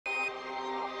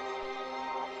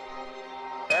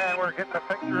we're getting a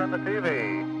picture on the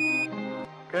TV.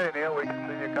 Okay, Neil, we can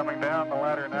see you coming down the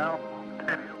ladder now.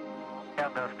 And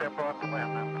step off the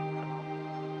ladder.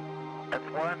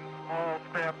 That's one small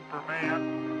step for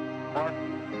man, one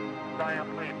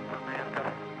giant leap for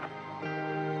mankind.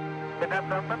 Isn't that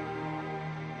something?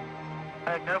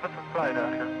 Magnificent sight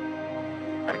out here.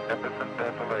 Magnificent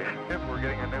desolation. We're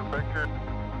getting a new picture.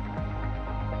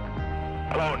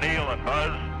 Hello, Neil and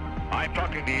Buzz. I'm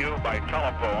talking to you by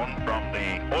telephone from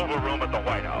the Oval Room at the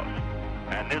White House.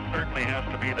 And this certainly has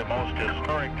to be the most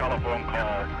historic telephone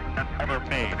call ever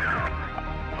made.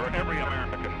 For every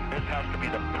American, this has to be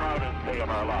the proudest day of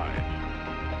our lives.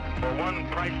 For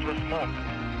one priceless moment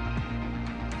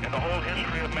in the whole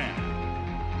history of man,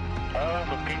 all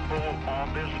the people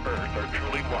on this earth are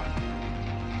truly one.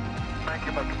 Thank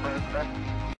you, Mr. President.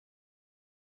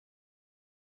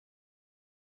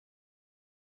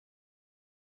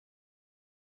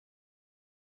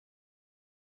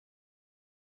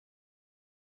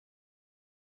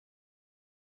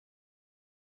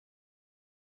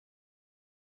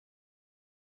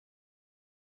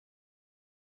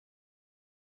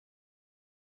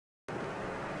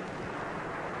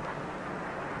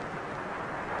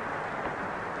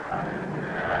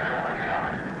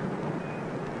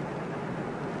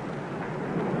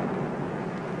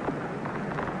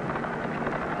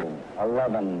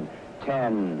 Eleven,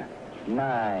 10,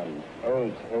 9,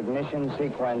 8, ignition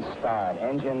sequence start.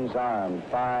 Engines armed.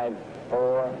 5,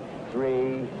 4, 3, 2,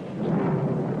 1.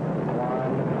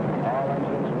 All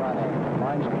engines running.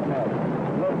 Launch commit.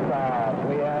 Liftoff.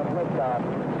 We have liftoff.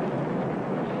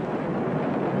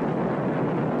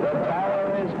 The tower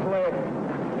is clear.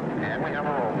 And we have a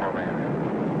roll program.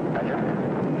 Roger.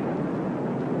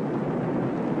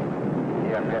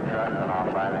 You have good thrust on all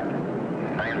 5 engines.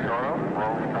 Same Zoro,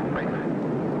 roll complete.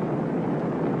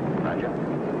 Roger.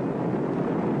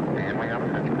 And we have a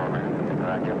pitch program.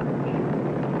 Roger.